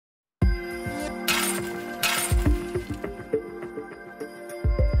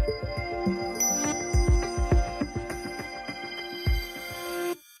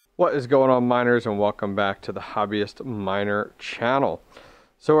What is going on, miners, and welcome back to the Hobbyist Miner channel.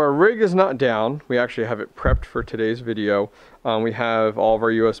 So our rig is not down. We actually have it prepped for today's video. We have all of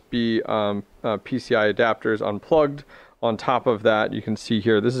our USB PCI adapters unplugged. On top of that, you can see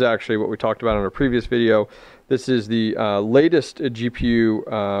here, this is actually what we talked about in a previous video. This is the latest GPU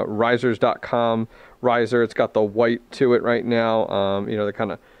risers.com riser. It's got the white to it right now. You know, the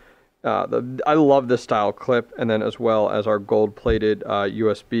kind of I love this style clip, and then as well as our gold-plated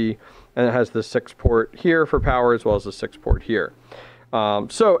USB, and it has the 6-port here for power as well as the 6-port here.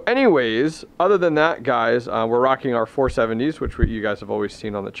 So anyways, other than that, guys, we're rocking our 470s, which you guys have always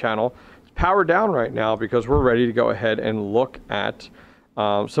seen on the channel. It's powered down right now because we're ready to go ahead and look at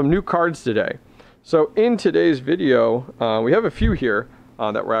some new cards today. So in today's video, we have a few here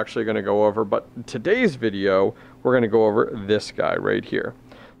that we're actually going to go over, but in today's video, we're going to go over this guy right here.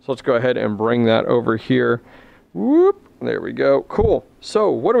 So let's go ahead and bring that over here. Whoop, there we go. Cool.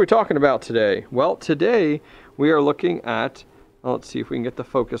 So what are we talking about today? Well, today we are looking at, let's see if we can get the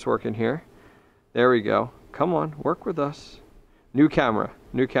focus working here. There we go. Come on, work with us. New camera,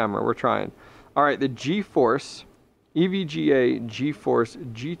 we're trying. All right, the GeForce, EVGA Geforce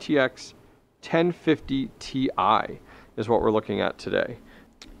GTX 1050Ti is what we're looking at today.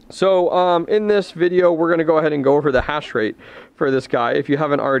 So in this video, we're going to go ahead and go over the hash rate for this guy. If you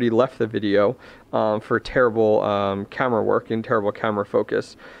haven't already left the video for terrible camera work and terrible camera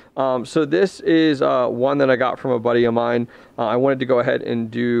focus. So this is one that I got from a buddy of mine. I wanted to go ahead and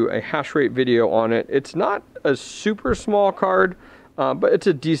do a hash rate video on it. It's not a super small card, but it's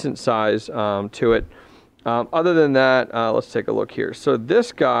a decent size to it. Other than that, let's take a look here. So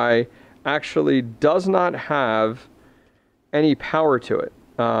this guy actually does not have any power to it.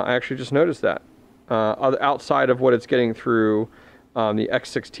 I actually just noticed that outside of what it's getting through the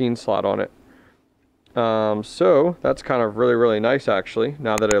X16 slot on it. So that's kind of really nice, actually,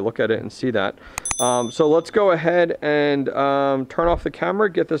 now that I look at it and see that. So let's go ahead and turn off the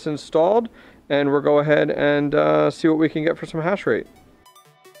camera, get this installed, and we'll go ahead and see what we can get for some hash rate.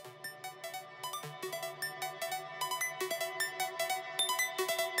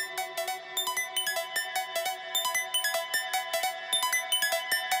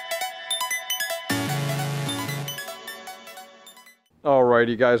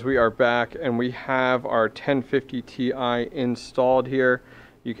 Alrighty, guys, we are back and we have our 1050 Ti installed here.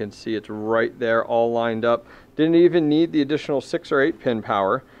 You can see it's right there, all lined up. Didn't even need the additional 6 or 8 pin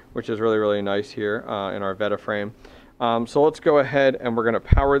power, which is really nice here in our Veta frame. So let's go ahead and we're going to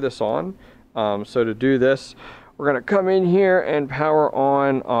power this on. So to do this, we're going to come in here and power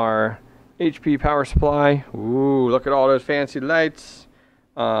on our HP power supply. Ooh, look at all those fancy lights.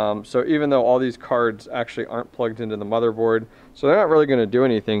 So even though all these cards actually aren't plugged into the motherboard, so they're not really going to do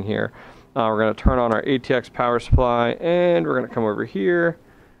anything here, we're going to turn on our ATX power supply, and we're going to come over here,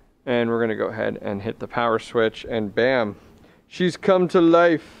 and we're going to go ahead and hit the power switch, and bam, she's come to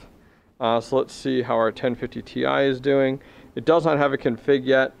life. So let's see how our 1050 Ti is doing. It does not have a config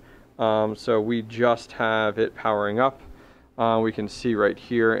yet, so we just have it powering up. We can see right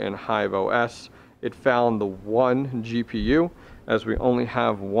here in Hive OS, it found the one GPU, as we only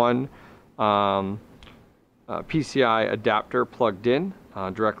have one PCI adapter plugged in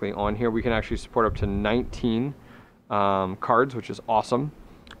directly on here. We can actually support up to 19 cards, which is awesome.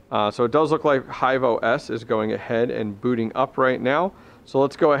 So it does look like Hive OS is going ahead and booting up right now. So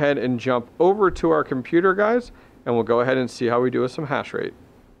let's go ahead and jump over to our computer, guys, and we'll go ahead and see how we do with some hash rate.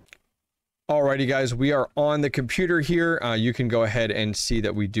 Alrighty, guys, we are on the computer here. You can go ahead and see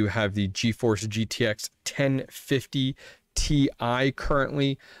that we do have the GeForce GTX 1050 Ti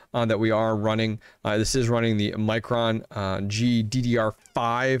currently that we are running. This is running the Micron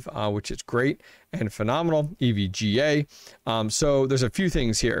GDDR5, which is great and phenomenal, EVGA. So there's a few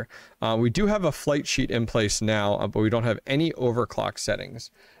things here. We do have a flight sheet in place now, but we don't have any overclock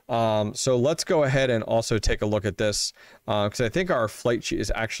settings. So let's go ahead and also take a look at this, because I think our flight sheet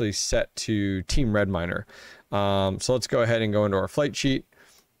is actually set to Team Red Miner. So let's go ahead and go into our flight sheet,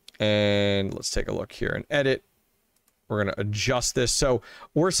 and let's take a look here and edit. We're going to adjust this. So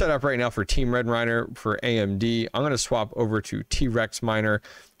we're set up right now for Team Red Miner for AMD. I'm going to swap over to T-Rex Miner,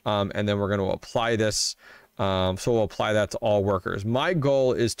 and then we're going to apply this. So we'll apply that to all workers. My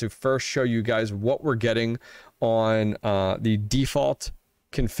goal is to first show you guys what we're getting on the default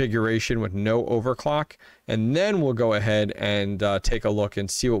configuration with no overclock, and then we'll go ahead and take a look and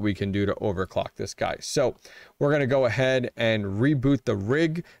see what we can do to overclock this guy. So we're going to go ahead and reboot the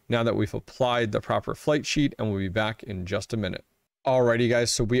rig now that we've applied the proper flight sheet, and we'll be back in just a minute. Alrighty,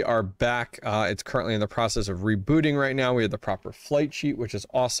 guys, so we are back. It's currently in the process of rebooting right now. We have the proper flight sheet, which is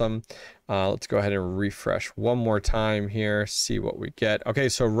awesome. Let's go ahead and refresh one more time here, see what we get. Okay,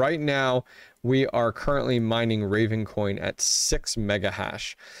 so right now we are currently mining Ravencoin at 6 mega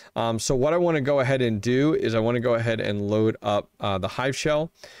hash. So what I want to go ahead and do is I want to go ahead and load up the Hive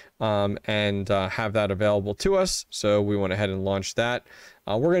shell and have that available to us. So we went ahead and launched that.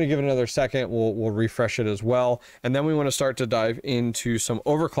 We're going to give it another second. We'll refresh it as well. And then we want to start to dive into some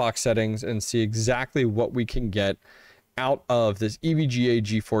overclock settings and see exactly what we can get out of this EVGA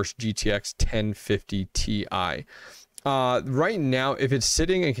Geforce GTX 1050 Ti. Right now, if it's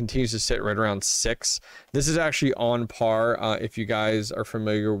sitting and continues to sit right around 6, this is actually on par. If you guys are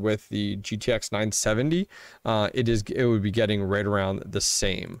familiar with the GTX 970, it would be getting right around the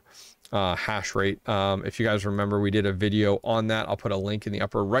same hash rate. If you guys remember, we did a video on that. I'll put a link in the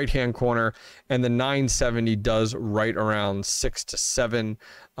upper right hand corner, and the 970 does right around 6 to 7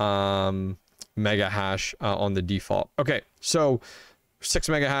 mega hash on the default. Okay, so 6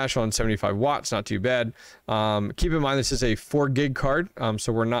 mega hash on 75 watts, not too bad. Keep in mind this is a 4 gig card,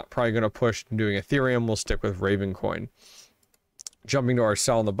 so we're not probably going to push doing Ethereum. We'll stick with Ravencoin. Jumping to our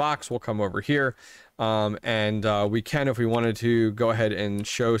sell in the box, we'll come over here, and we can, if we wanted to, go ahead and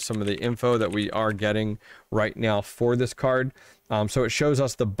show some of the info that we are getting right now for this card. So it shows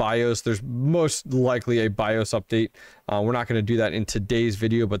us the BIOS. There's most likely a BIOS update. We're not going to do that in today's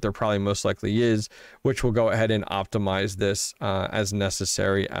video, but there probably most likely is, which will go ahead and optimize this as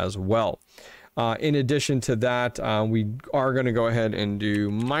necessary as well. In addition to that, we are going to go ahead and do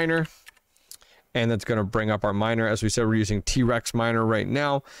miner. And that's going to bring up our miner. As we said, we're using T-Rex miner right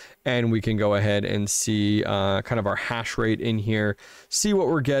now, and we can go ahead and see kind of our hash rate in here, see what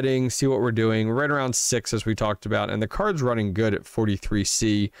we're getting, see what we're doing, right around 6 as we talked about, and the card's running good at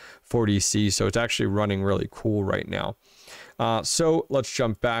 43C, 40C, so it's actually running really cool right now. So let's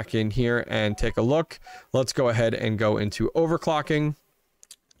jump back in here and take a look. Let's go ahead and go into overclocking.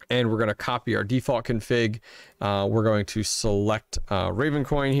 And we're going to copy our default config. We're going to select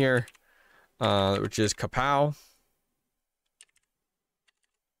Ravencoin here. Which is kapow.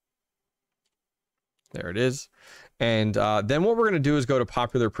 There it is. And then what we're going to do is go to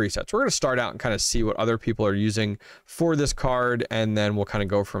popular presets. We're going to start out and kind of see what other people are using for this card, and then we'll kind of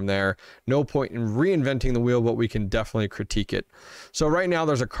go from there. No point in reinventing the wheel, but we can definitely critique it. So right now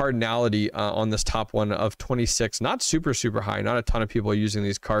there's a cardinality on this top one of 26, not super high. Not a ton of people are using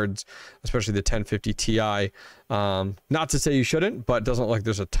these cards, especially the 1050 Ti. Not to say you shouldn't, but it doesn't look like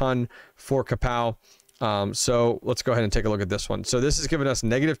there's a ton for kapow. So let's go ahead and take a look at this one. So this is giving us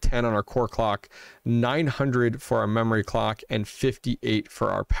 -10 on our core clock, 900 for our memory clock, and 58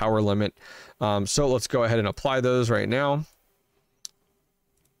 for our power limit. So let's go ahead and apply those right now.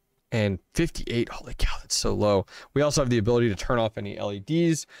 And 58, holy cow, that's so low. We also have the ability to turn off any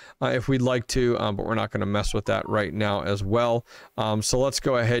LEDs if we'd like to, but we're not going to mess with that right now as well. So let's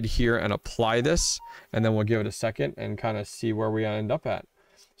go ahead here and apply this, and then we'll give it a second and kind of see where we end up at.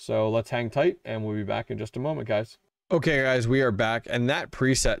 So let's hang tight, and we'll be back in just a moment, guys. Okay, guys, we are back, and that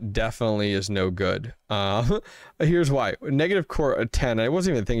preset definitely is no good. Here's why. Negative core 10, I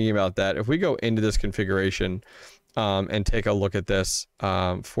wasn't even thinking about that. If we go into this configuration and take a look at this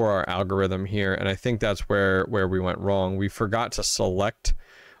for our algorithm here, and I think that's where we went wrong. We forgot to select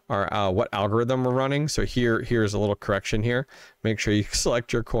our what algorithm we're running. So here's a little correction here. Make sure you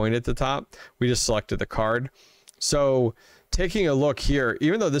select your coin at the top. We just selected the card. So taking a look here,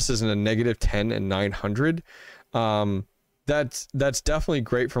 even though this isn't a -10 and 900, that's definitely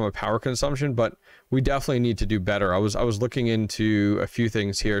great from a power consumption, but we definitely need to do better. I was looking into a few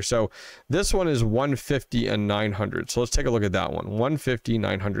things here. So this one is 150 and 900. So let's take a look at that one, 150,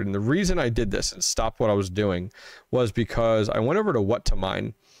 900. And the reason I did this and stopped what I was doing was because I went over to What to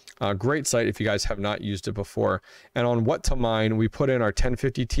Mine. Great site if you guys have not used it before. And on What to Mine, we put in our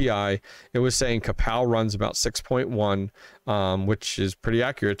 1050 Ti. It was saying kapow runs about 6.1, which is pretty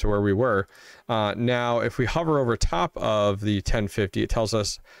accurate to where we were. Now, if we hover over top of the 1050, it tells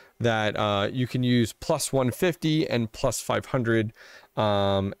us that you can use plus 150 and plus 500,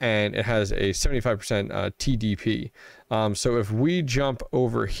 and it has a 75% TDP. So if we jump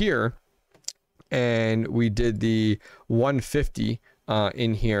over here and we did the 150,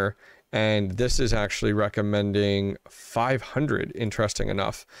 in here, and this is actually recommending 500, interesting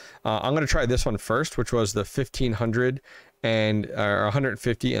enough. I'm going to try this one first, which was the 1500 and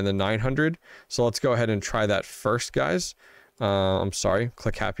 150 and the 900. So let's go ahead and try that first, guys. I'm sorry,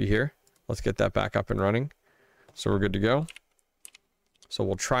 click happy here. Let's get that back up and running. So we're good to go. So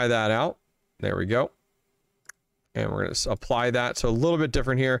we'll try that out. There we go. and we're going to apply that. So a little bit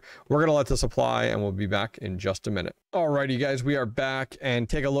different here. We're going to let this apply and we'll be back in just a minute. Alrighty guys, we are back, and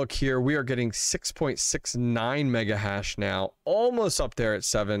take a look here. We are getting 6.69 mega hash now, almost up there at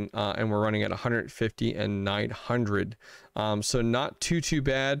 7, and we're running at 150 and 900. So not too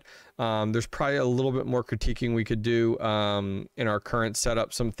bad. There's probably a little bit more critiquing we could do in our current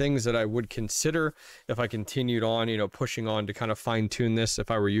setup. Some things that I would consider if I continued on, you know, pushing on to kind of fine tune this. If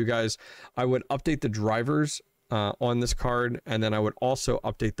I were you guys, I would update the drivers on this card, and then I would also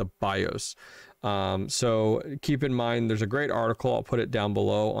update the BIOS. So keep in mind, there's a great article, I'll put it down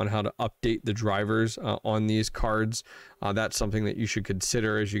below, on how to update the drivers on these cards. That's something that you should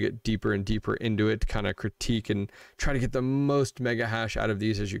consider as you get deeper and deeper into it, to kind of critique and try to get the most mega hash out of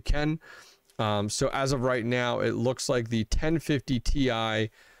these as you can. So as of right now, it looks like the 1050 Ti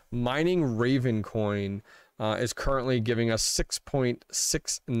mining Ravencoin is currently giving us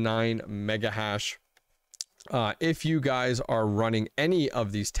 6.69 mega hash. If you guys are running any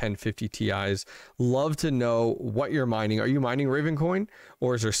of these 1050 Ti's, love to know what you're mining. Are you mining Ravencoin,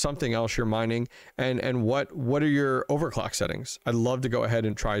 or is there something else you're mining? And what are your overclock settings? I'd love to go ahead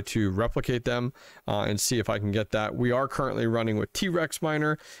and try to replicate them and see if I can get that. We are currently running with T-Rex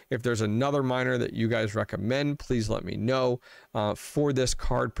miner. If there's another miner that you guys recommend, please let me know for this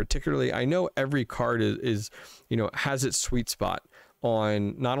card particularly. I know every card is you know, has its sweet spot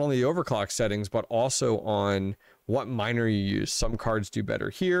on not only the overclock settings, but also on what miner you use. Some cards do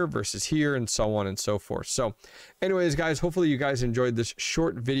better here versus here, and so on and so forth. So anyways, guys, hopefully you guys enjoyed this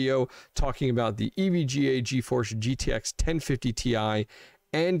short video talking about the EVGA Geforce GTX 1050 Ti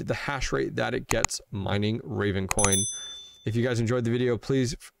and the hash rate that it gets mining Ravencoin. If you guys enjoyed the video,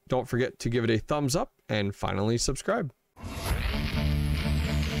 please don't forget to give it a thumbs up, and finally subscribe.